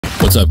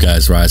What's up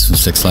guys, Rise from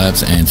SYX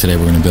Labs, and today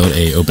we're going to build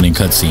a opening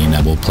cutscene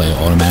that will play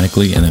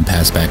automatically and then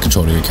pass back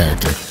control to your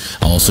character.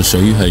 I'll also show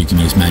you how you can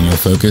use manual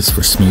focus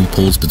for smooth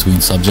pulls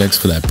between subjects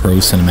for that pro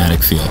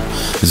cinematic feel.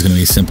 This is going to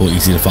be a simple,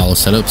 easy to follow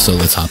setup, so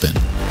let's hop in.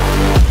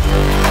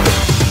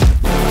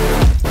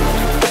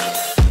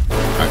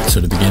 Alright, so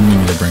to begin we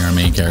need to bring our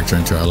main character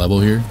into our level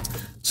here.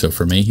 So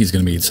for me, he's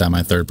going to be inside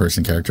my third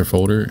person character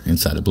folder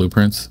inside of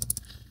blueprints,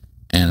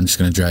 and I'm just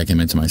going to drag him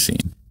into my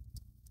scene.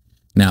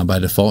 Now, by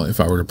default, if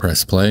I were to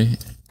press play,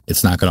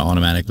 it's not going to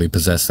automatically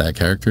possess that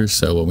character.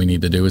 So what we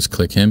need to do is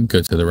click him,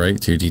 go to the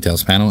right to your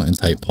details panel and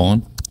type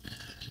pawn.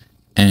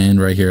 And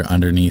right here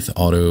underneath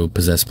auto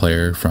possess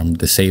player from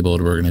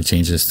disabled, we're going to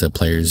change this to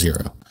player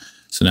 0.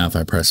 So now if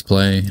I press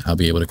play, I'll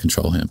be able to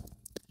control him.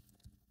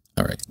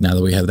 All right, now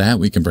that we have that,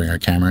 we can bring our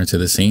camera into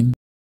the scene.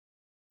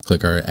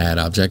 Click our add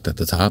object at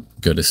the top,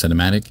 go to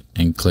cinematic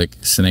and click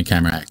Cine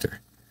Camera Actor.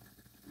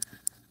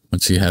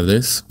 Once you have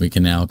this, we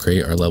can now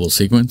create our level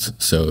sequence.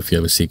 So if you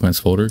have a sequence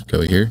folder,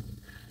 go here,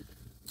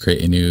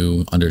 create a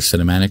new under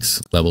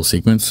cinematics level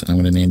sequence. I'm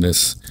going to name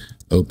this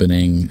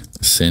opening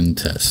scene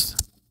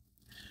test.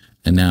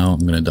 And now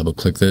I'm going to double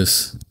click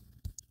this,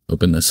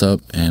 open this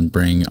up and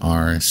bring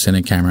our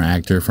Cine Camera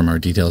Actor from our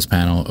details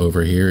panel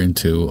over here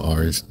into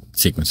our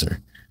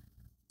sequencer.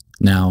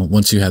 Now,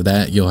 once you have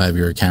that, you'll have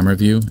your camera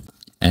view.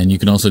 And you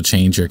can also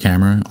change your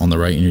camera on the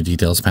right in your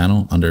details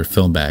panel under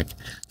film back.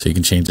 So you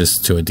can change this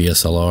to a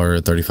DSLR or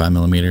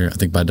 35mm. I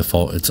think by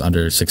default it's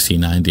under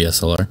 16:9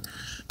 DSLR,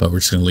 but we're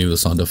just going to leave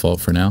this on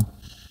default for now.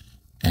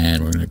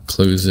 And we're going to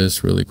close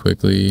this really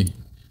quickly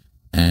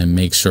and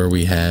make sure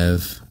we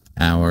have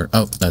our,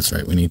 oh, that's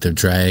right. We need to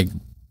drag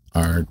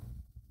our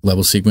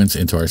level sequence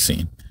into our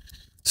scene.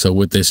 So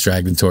with this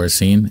dragged into our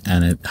scene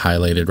and it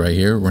highlighted right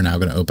here, we're now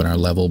going to open our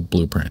level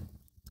blueprint.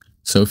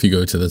 So if you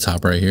go to the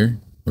top right here,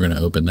 we're going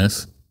to open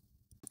this.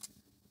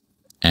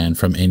 And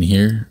from in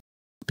here,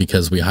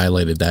 because we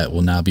highlighted that,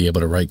 we'll now be able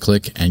to right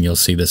click and you'll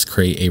see this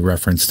create a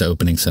reference to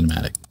opening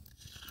cinematic.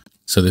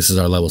 So this is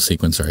our level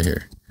sequence right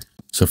here.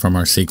 So from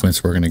our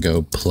sequence, we're going to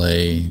go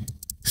play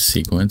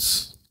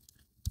sequence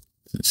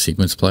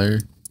player.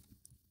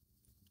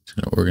 Just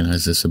going to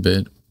organize this a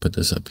bit, put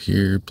this up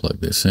here, plug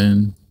this in.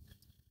 And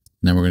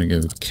then we're going to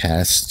go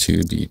cast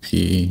to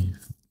DP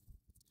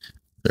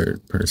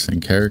third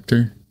person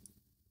character.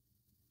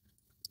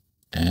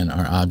 And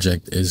our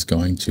object is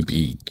going to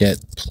be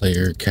get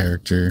player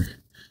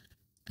character.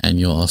 And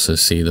you'll also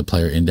see the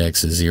player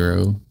index is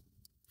 0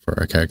 for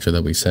our character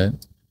that we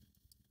set.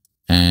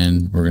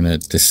 And we're going to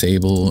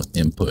disable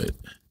input.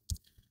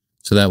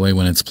 So that way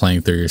when it's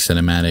playing through your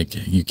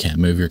cinematic, you can't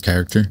move your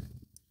character.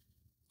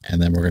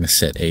 And then we're going to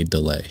set a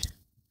delay.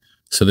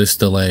 So this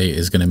delay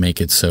is going to make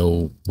it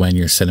so when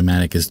your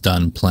cinematic is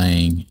done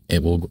playing,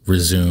 it will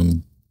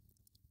resume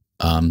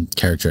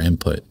character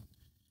input.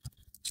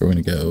 So we're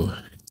going to go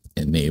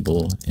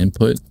enable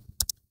input.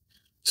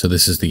 So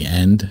this is the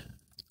end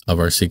of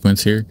our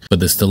sequence here,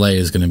 but this delay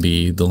is going to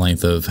be the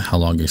length of how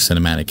long your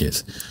cinematic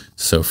is.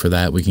 So for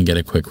that, we can get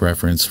a quick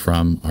reference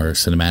from our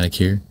cinematic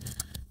here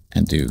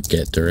and do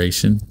get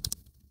duration.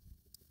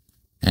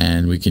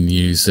 And we can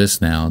use this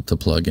now to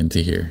plug into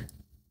here.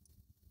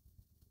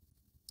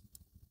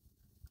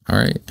 All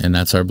right, and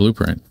that's our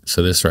blueprint.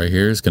 So this right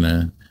here is going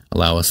to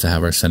allow us to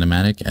have our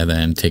cinematic and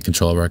then take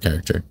control of our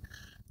character.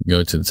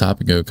 Go to the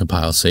top and go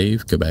compile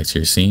save, go back to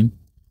your scene,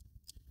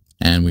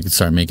 and we can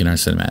start making our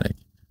cinematic.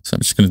 So I'm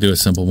just going to do a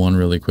simple one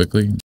really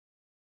quickly.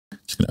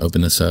 Just going to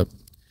open this up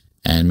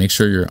and make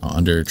sure you're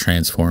under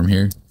transform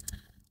here.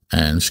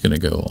 And I'm just going to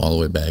go all the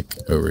way back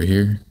over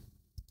here.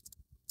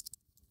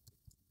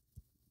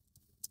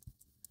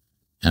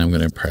 And I'm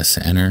going to press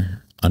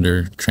enter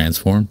under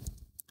transform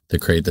to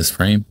create this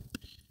frame.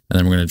 And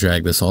then we're going to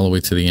drag this all the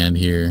way to the end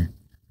here,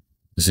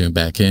 zoom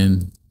back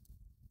in.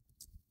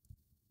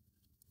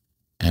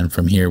 And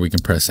from here, we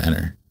can press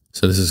enter.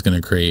 So this is going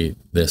to create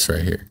this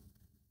right here.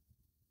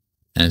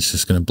 And it's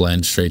just going to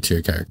blend straight to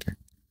your character.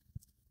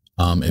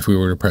 If we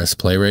were to press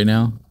play right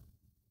now,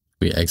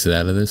 we exit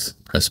out of this,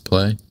 press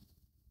play.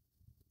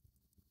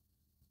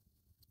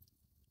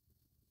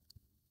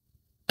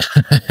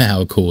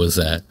 How cool is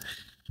that?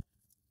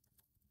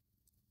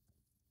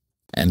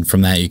 And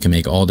from that, you can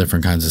make all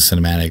different kinds of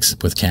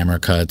cinematics with camera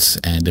cuts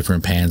and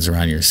different pans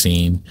around your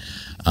scene.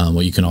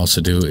 What you can also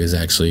do is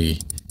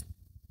actually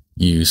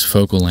use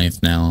focal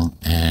length now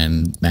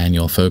and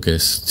manual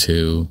focus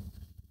to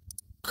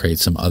create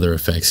some other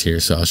effects here.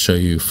 So I'll show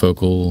you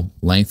focal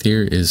length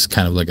here is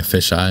kind of like a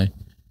fisheye.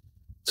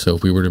 So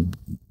if we were to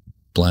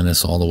blend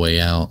this all the way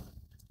out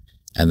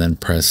and then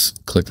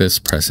click this,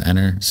 press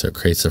enter. So it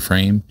creates a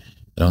frame.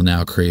 It'll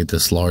now create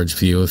this large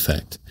view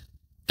effect.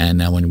 And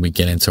now when we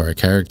get into our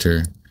character,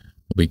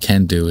 what we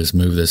can do is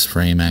move this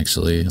frame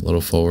actually a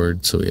little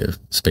forward so we have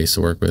space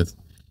to work with.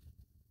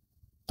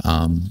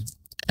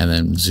 And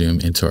then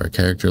zoom into our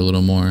character a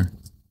little more.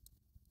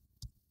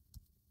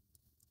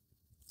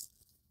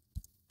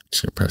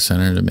 Just gonna press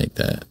enter to make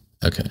that.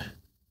 Okay.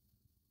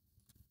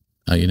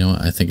 You know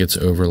what? I think it's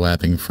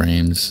overlapping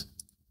frames.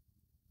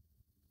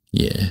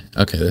 Yeah.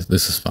 Okay,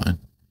 this is fine.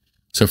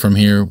 So from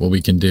here, what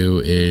we can do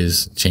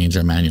is change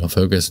our manual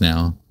focus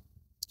now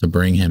to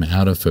bring him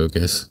out of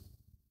focus,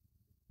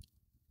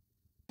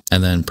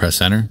 and then press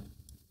enter.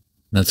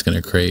 That's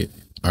going to create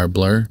our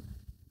blur.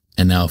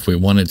 And now if we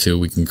wanted to,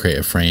 we can create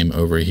a frame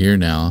over here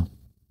now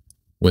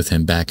with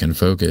him back in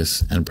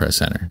focus and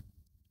press enter.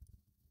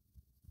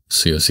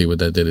 So you'll see what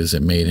that did is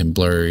it made him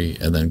blurry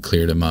and then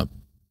cleared him up.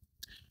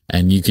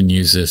 And you can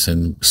use this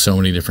in so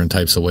many different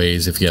types of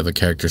ways. If you have a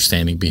character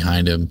standing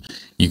behind him,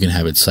 you can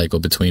have it cycle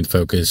between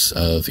focus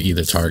of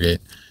either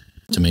target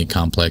to make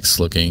complex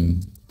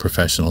looking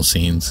professional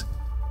scenes.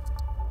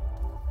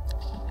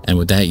 And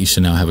with that, you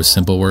should now have a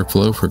simple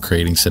workflow for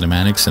creating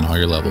cinematics in all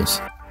your levels.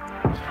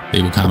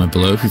 Leave a comment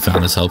below if you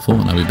found this helpful,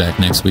 and I'll be back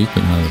next week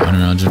with another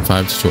Unreal Engine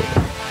 5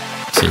 tutorial.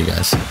 See you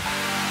guys.